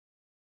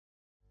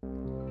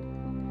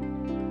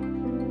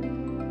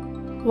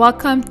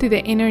Welcome to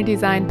the Inner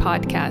Design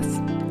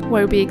Podcast,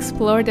 where we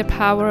explore the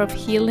power of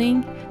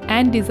healing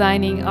and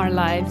designing our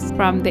lives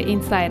from the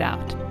inside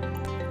out.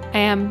 I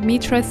am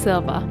Mitra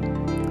Silva.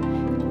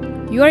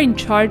 You are in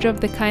charge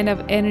of the kind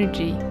of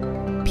energy,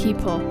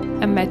 people,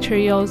 and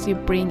materials you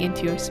bring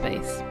into your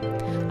space.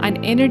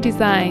 On Inner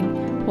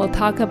Design, we'll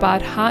talk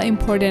about how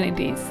important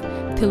it is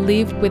to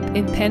live with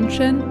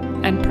intention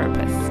and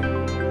purpose.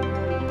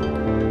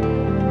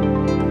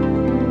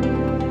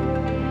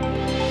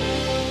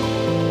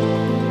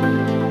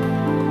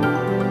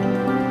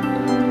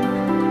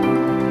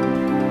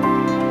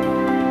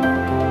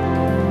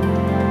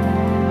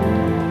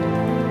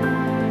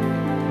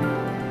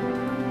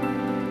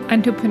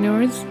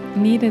 Entrepreneurs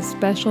need a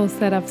special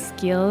set of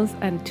skills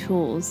and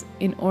tools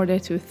in order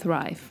to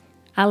thrive.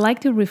 I like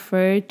to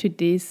refer to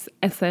these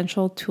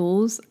essential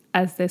tools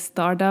as the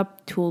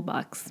startup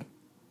toolbox.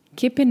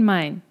 Keep in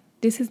mind,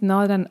 this is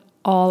not an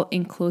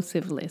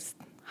all-inclusive list.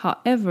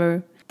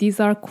 However, these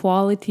are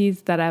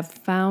qualities that I've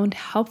found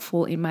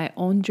helpful in my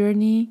own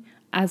journey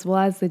as well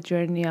as the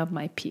journey of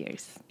my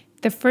peers.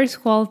 The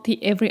first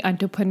quality every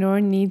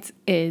entrepreneur needs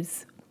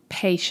is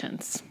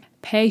patience.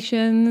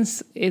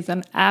 Patience is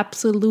an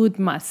absolute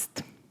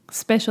must,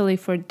 especially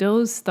for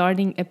those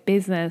starting a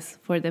business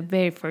for the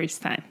very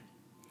first time.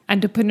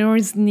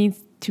 Entrepreneurs need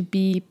to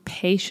be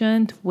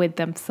patient with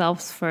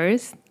themselves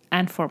first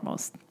and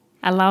foremost,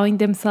 allowing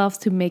themselves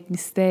to make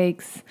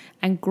mistakes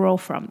and grow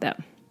from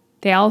them.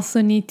 They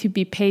also need to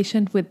be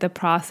patient with the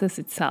process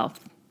itself.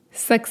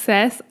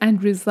 Success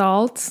and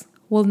results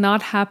will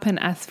not happen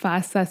as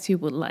fast as you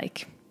would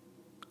like.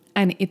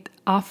 And it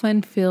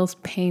often feels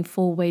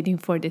painful waiting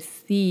for the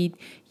seed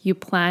you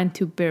plant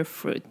to bear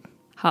fruit.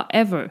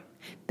 However,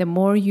 the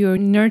more you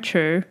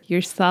nurture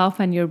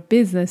yourself and your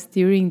business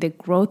during the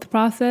growth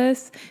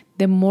process,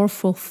 the more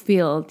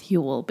fulfilled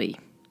you will be.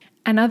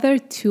 Another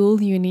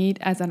tool you need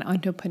as an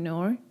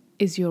entrepreneur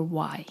is your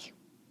why.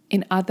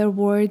 In other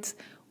words,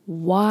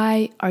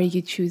 why are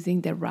you choosing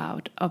the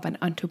route of an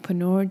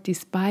entrepreneur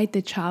despite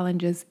the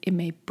challenges it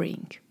may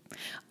bring?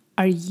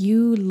 Are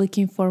you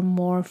looking for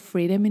more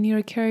freedom in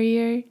your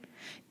career?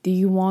 Do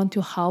you want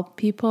to help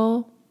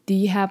people? Do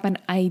you have an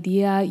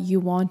idea you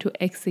want to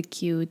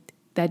execute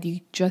that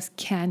you just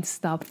can't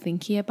stop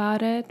thinking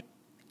about it?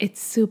 It's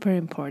super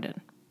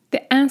important.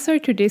 The answer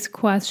to these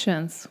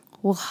questions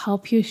will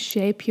help you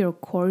shape your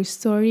core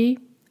story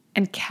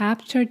and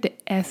capture the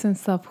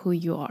essence of who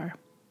you are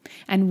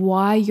and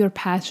why you're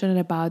passionate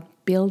about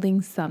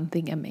building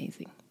something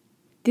amazing.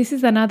 This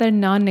is another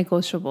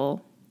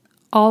non-negotiable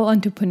all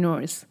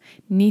entrepreneurs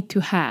need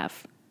to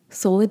have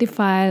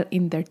solidified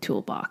in their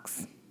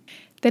toolbox.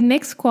 The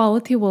next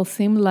quality will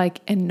seem like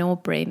a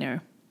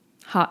no-brainer.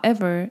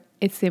 However,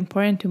 it's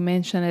important to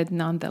mention it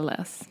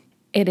nonetheless.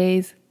 It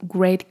is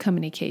great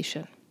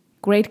communication.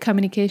 Great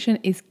communication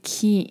is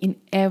key in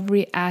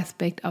every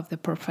aspect of the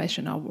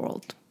professional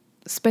world,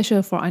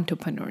 especially for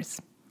entrepreneurs.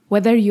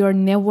 Whether you're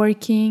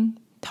networking,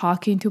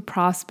 talking to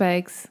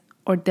prospects,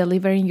 or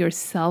delivering your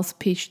sales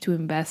pitch to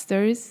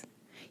investors,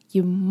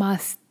 you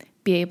must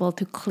be able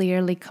to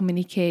clearly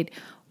communicate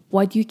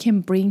what you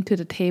can bring to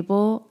the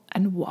table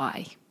and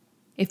why.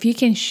 If you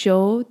can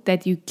show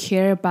that you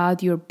care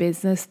about your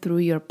business through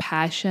your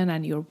passion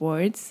and your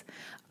words,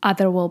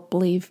 others will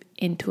believe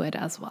into it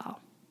as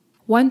well.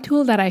 One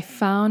tool that I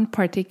found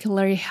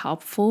particularly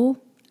helpful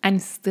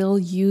and still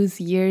use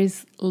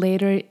years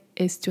later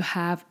is to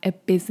have a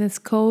business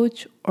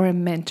coach or a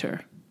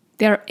mentor.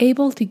 They are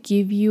able to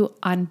give you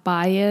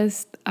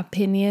unbiased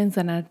opinions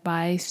and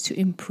advice to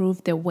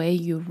improve the way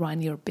you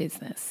run your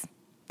business.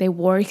 They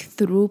work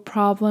through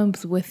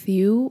problems with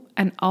you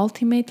and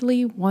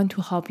ultimately want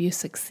to help you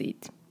succeed.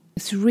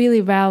 It's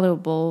really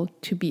valuable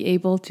to be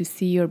able to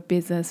see your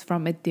business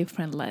from a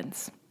different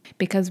lens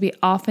because we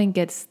often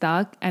get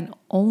stuck and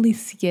only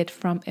see it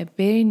from a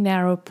very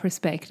narrow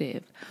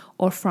perspective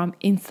or from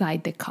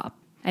inside the cup.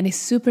 And it's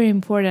super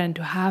important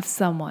to have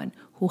someone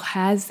who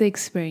has the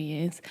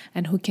experience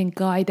and who can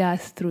guide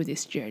us through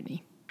this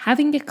journey.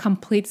 Having a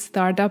complete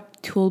startup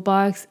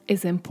toolbox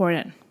is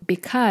important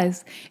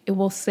because it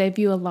will save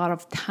you a lot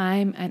of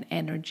time and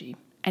energy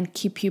and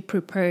keep you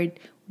prepared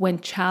when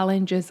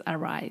challenges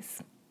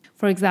arise.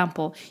 For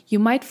example, you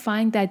might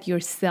find that your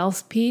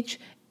sales pitch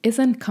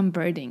isn't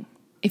converting.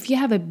 If you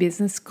have a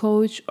business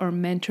coach or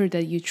mentor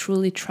that you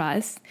truly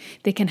trust,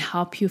 they can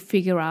help you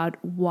figure out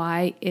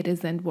why it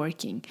isn't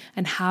working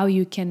and how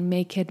you can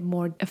make it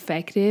more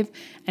effective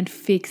and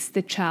fix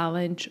the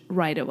challenge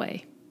right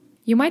away.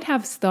 You might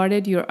have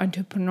started your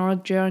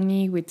entrepreneurial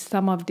journey with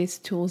some of these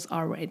tools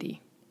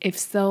already. If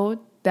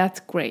so, that's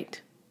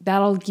great.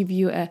 That'll give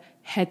you a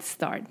head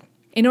start.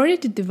 In order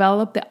to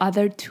develop the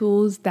other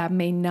tools that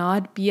may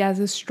not be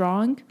as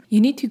strong,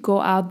 you need to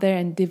go out there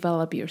and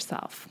develop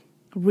yourself.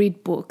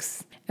 Read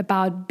books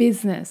about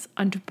business,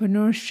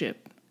 entrepreneurship,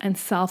 and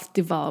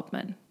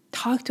self-development.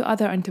 Talk to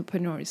other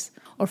entrepreneurs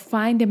or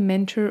find a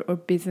mentor or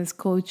business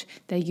coach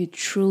that you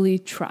truly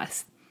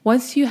trust.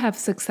 Once you have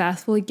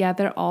successfully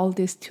gathered all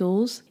these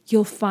tools,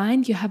 you'll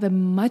find you have a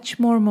much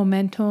more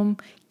momentum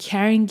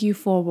carrying you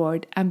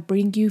forward and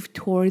bring you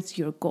towards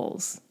your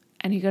goals.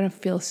 And you're going to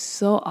feel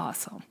so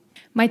awesome.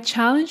 My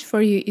challenge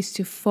for you is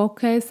to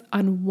focus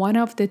on one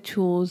of the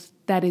tools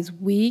that is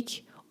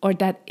weak or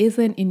that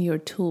isn't in your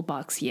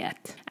toolbox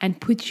yet and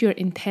put your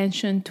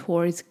intention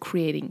towards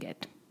creating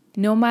it.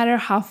 No matter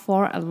how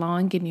far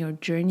along in your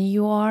journey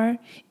you are,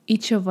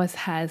 each of us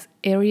has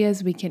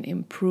areas we can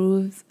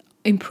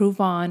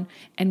improve on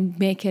and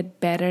make it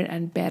better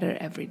and better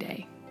every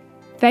day.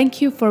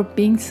 Thank you for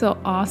being so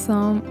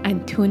awesome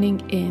and tuning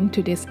in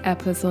to this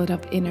episode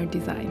of Inner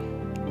Design.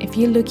 If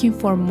you're looking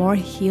for more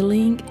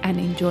healing and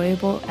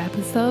enjoyable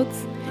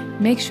episodes,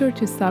 make sure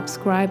to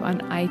subscribe on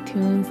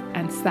iTunes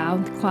and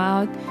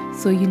SoundCloud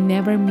so you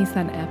never miss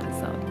an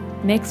episode.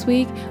 Next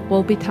week,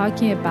 we'll be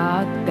talking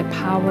about the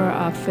power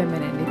of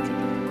femininity.